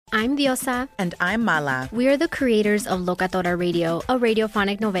I'm Diosa. And I'm Mala. We are the creators of Locatora Radio, a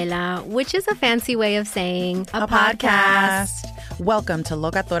radiophonic novela, which is a fancy way of saying a podcast. Welcome to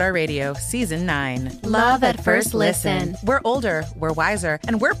Locatora Radio, Season 9. Love at first listen. We're older, we're wiser,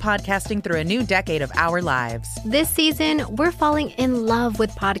 and we're podcasting through a new decade of our lives. This season, we're falling in love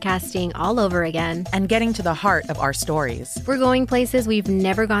with podcasting all over again. And getting to the heart of our stories. We're going places we've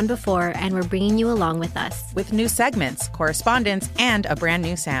never gone before, and we're bringing you along with us. With new segments, correspondence, and a brand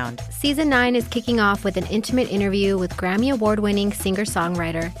new sound. Season 9 is kicking off with an intimate interview with Grammy Award-winning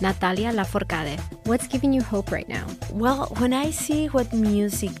singer-songwriter Natalia Lafourcade. What's giving you hope right now? Well, when I see what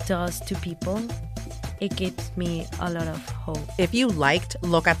music does to people, it gives me a lot of hope. If you liked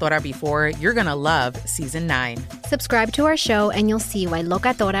Locatora before, you're going to love Season 9. Subscribe to our show and you'll see why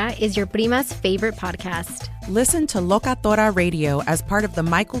Locatora is your prima's favorite podcast. Listen to Locatora Radio as part of the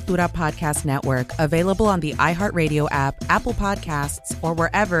My Cultura Podcast Network, available on the iHeartRadio app, Apple Podcasts, or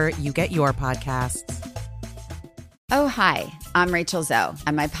wherever you get your podcasts. Oh, hi, I'm Rachel Zoe,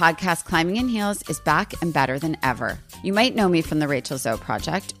 and my podcast, Climbing in Heels, is back and better than ever. You might know me from the Rachel Zoe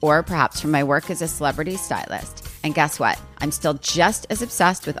Project, or perhaps from my work as a celebrity stylist. And guess what? I'm still just as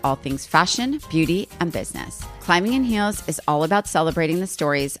obsessed with all things fashion, beauty, and business. Climbing in Heels is all about celebrating the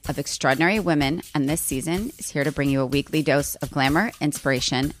stories of extraordinary women, and this season is here to bring you a weekly dose of glamour,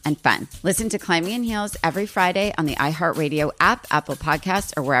 inspiration, and fun. Listen to Climbing in Heels every Friday on the iHeartRadio app, Apple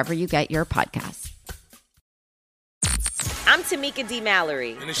Podcasts, or wherever you get your podcasts. I'm Tamika D.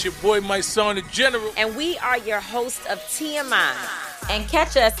 Mallory. And it's your boy, my son, the General. And we are your hosts of TMI. And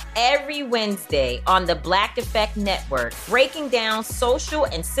catch us every Wednesday on the Black Effect Network, breaking down social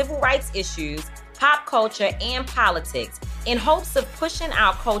and civil rights issues, pop culture, and politics in hopes of pushing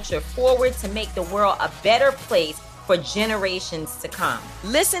our culture forward to make the world a better place for generations to come.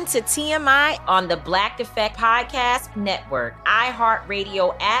 Listen to TMI on the Black Effect Podcast Network,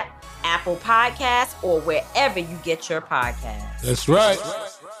 iHeartRadio app, Apple Podcasts, or wherever you get your podcasts. That's right.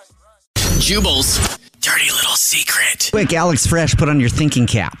 Jubal's dirty little secret. Quick, Alex Fresh, put on your thinking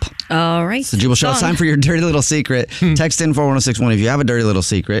cap. All right. So Jubal Show, it's time for your dirty little secret. Text in 41061 if you have a dirty little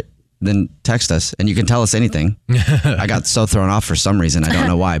secret. Then text us, and you can tell us anything. I got so thrown off for some reason. I don't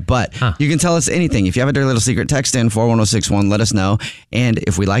know why. But you can tell us anything. If you have a dirty little secret, text in 41061. Let us know. And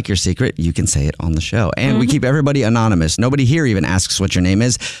if we like your secret, you can say it on the show. And we keep everybody anonymous. Nobody here even asks what your name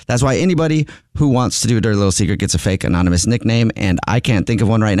is. That's why anybody who wants to do a dirty little secret gets a fake anonymous nickname. And I can't think of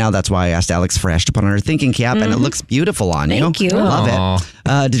one right now. That's why I asked Alex Fresh to put on her thinking cap. And it looks beautiful on you. Thank you. Love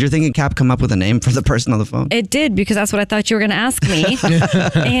it. Did your thinking cap come up with a name for the person on the phone? It did, because that's what I thought you were going to ask me.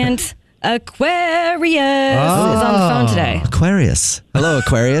 And Aquarius is on the phone today. Aquarius. Hello,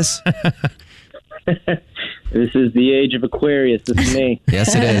 Aquarius. This is the age of Aquarius. This is me.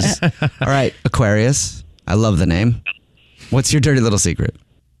 Yes, it is. All right, Aquarius. I love the name. What's your dirty little secret?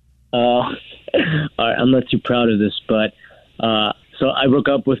 All right, I'm not too proud of this, but so I broke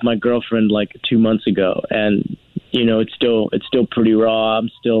up with my girlfriend like 2 months ago, and you know it's still pretty raw. I'm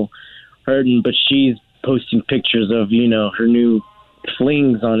still hurting, but she's posting pictures of her new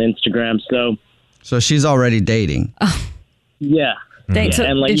flings on Instagram. So she's already dating. Yeah. So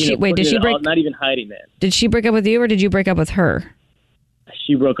and did she break? Not even hiding it. Did she break up with you, or did you break up with her?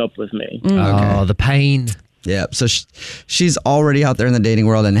 She broke up with me. Okay. Oh, the pain. Yeah. So she's already out there in the dating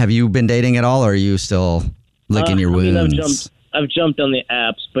world. And have you been dating at all, or are you still licking your wounds? I've jumped on the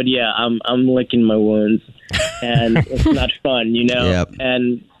apps, but yeah, I'm licking my wounds, and it's not fun, Yep.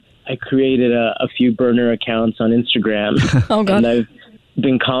 And I created a few burner accounts on Instagram. Oh, God. And I've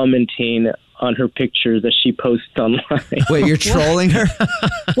been commenting on her pictures that she posts online. Wait, you're trolling her?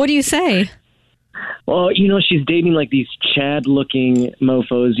 What do you say? Well, she's dating like these Chad-looking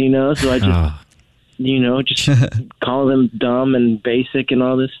mofos, so I just, just call them dumb and basic and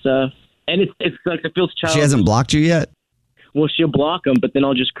all this stuff. And it's like it feels childish. She hasn't blocked you yet? Well, she'll block them, but then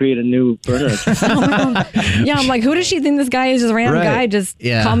I'll just create a new burner account. Oh my God. Yeah, I'm like, who does she think this guy is? Just a random guy just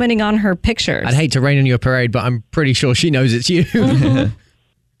commenting on her pictures. I'd hate to rain on your parade, but I'm pretty sure she knows it's you.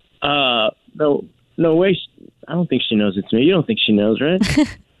 No way. I don't think she knows it's me. You don't think she knows, right?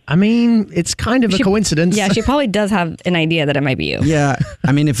 I mean, it's kind of a coincidence. Yeah, she probably does have an idea that it might be you. Yeah.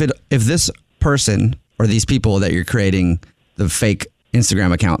 I mean, if this person or these people that you're creating the fake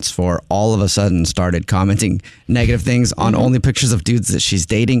Instagram accounts for all of a sudden started commenting negative things on only pictures of dudes that she's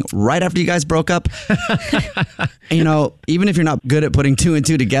dating right after you guys broke up. Even if you're not good at putting two and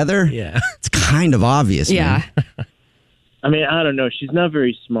two together, it's kind of obvious. Yeah. Man. I mean, I don't know. She's not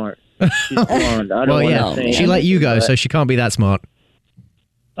very smart. She's blonde. I don't want to say she let you go, so she can't be that smart.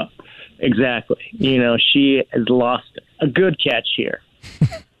 Exactly. She has lost a good catch here.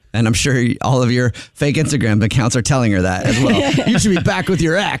 And I'm sure all of your fake Instagram accounts are telling her that as well. You should be back with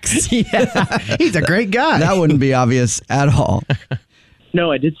your ex. Yeah, he's a great guy. That wouldn't be obvious at all.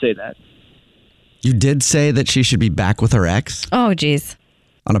 No, I did say that. You did say that she should be back with her ex? Oh, geez.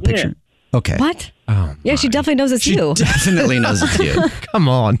 On a picture? Yeah. Okay. What? Oh, yeah, she definitely knows it's you. Definitely knows it's you. Come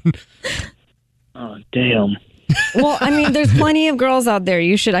on. Oh, damn. Well, I mean, there's plenty of girls out there.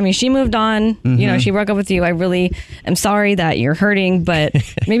 You should, I mean, she moved on. Mm-hmm. You know, she broke up with you. I really am sorry that you're hurting, but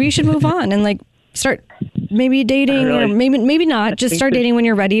maybe you should move on and like start maybe dating or maybe not. Just start dating when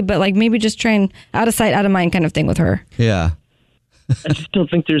you're ready, but like maybe just try and out of sight, out of mind kind of thing with her. Yeah. I just don't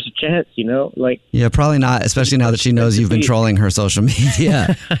think there's a chance, you know? Like, yeah, probably not, especially now that she knows you've been trolling her social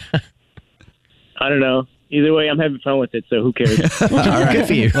media. I don't know. Either way, I'm having fun with it, so who cares? All right. Good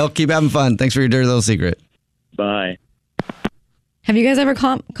for you. Well, keep having fun. Thanks for your dirty little secret. Bye. Have you guys ever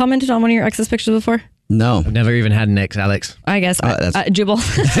commented on one of your ex's pictures before? No. I've never even had an ex, Alex. I guess. Jubal.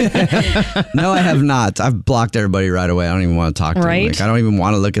 No, I have not. I've blocked everybody right away. I don't even want to talk to them. Like, I don't even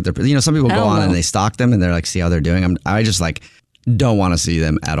want to look at their... You know, some people go on and they stalk them and they're like, see how they're doing. I just like don't want to see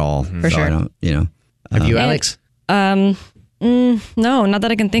them at all. For sure. I don't, you know. Have you, Alex? No, not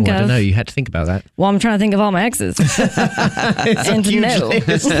that I can think of. I don't know. You had to think about that. Well, I'm trying to think of all my exes. And no.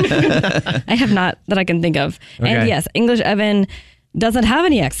 I have not that I can think of. Okay. And yes, English Evan doesn't have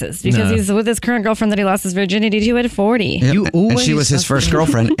any exes because he's with his current girlfriend that he lost his virginity to at 40. Yep. And she was his first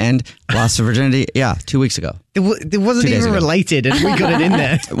girlfriend and lost her virginity, 2 weeks ago. It wasn't even related and we got it in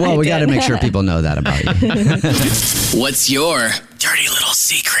there. Well, we got to make sure people know that about you. What's your dirty little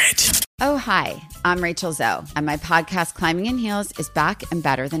secret? Oh, hi, I'm Rachel Zoe, and my podcast, Climbing in Heels, is back and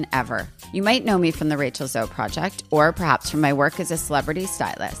better than ever. You might know me from the Rachel Zoe Project, or perhaps from my work as a celebrity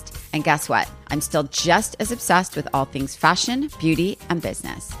stylist. And guess what? I'm still just as obsessed with all things fashion, beauty, and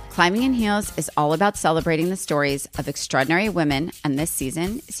business. Climbing in Heels is all about celebrating the stories of extraordinary women, and this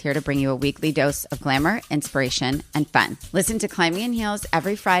season is here to bring you a weekly dose of glamour, inspiration, and fun. Listen to Climbing in Heels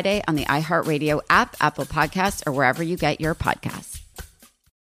every Friday on the iHeartRadio app, Apple Podcasts, or wherever you get your podcasts.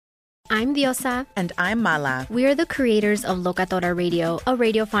 I'm Diosa. And I'm Mala. We are the creators of Locatora Radio, a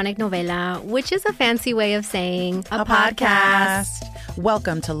radiophonic novela, which is a fancy way of saying a podcast.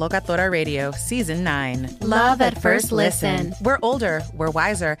 Welcome to Locatora Radio, Season 9. Love at first listen. We're older, we're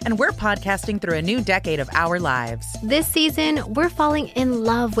wiser, and we're podcasting through a new decade of our lives. This season, we're falling in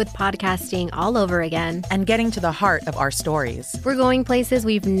love with podcasting all over again. And getting to the heart of our stories. We're going places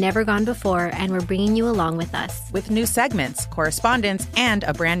we've never gone before, and we're bringing you along with us. With new segments, correspondence, and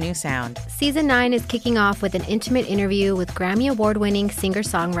a brand new sound. Season 9 is kicking off with an intimate interview with Grammy Award-winning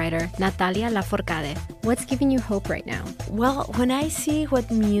singer-songwriter Natalia Lafourcade. What's giving you hope right now? Well, when I see what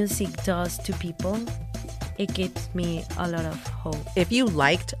music does to people, it gives me a lot of hope. If you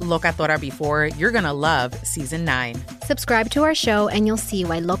liked Locatora before, you're going to love Season 9. Subscribe to our show and you'll see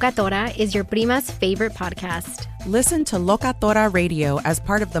why Locatora is your prima's favorite podcast. Listen to Locatora Radio as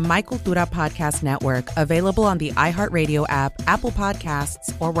part of the My Cultura podcast network, available on the iHeartRadio app, Apple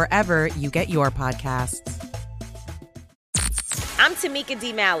Podcasts, or wherever you get your podcasts. I'm Tamika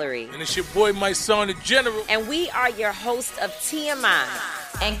D. Mallory. And it's your boy, my son, the General. And we are your hosts of TMI.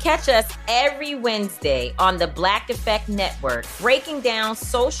 And catch us every Wednesday on the Black Effect Network, breaking down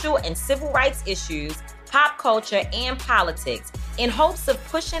social and civil rights issues, pop culture, and politics in hopes of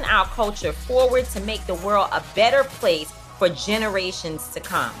pushing our culture forward to make the world a better place for generations to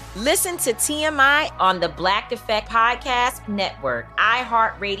come. Listen to TMI on the Black Effect Podcast Network,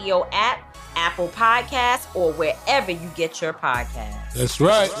 iHeartRadio app, Apple Podcasts, or wherever you get your podcasts. That's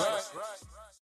right.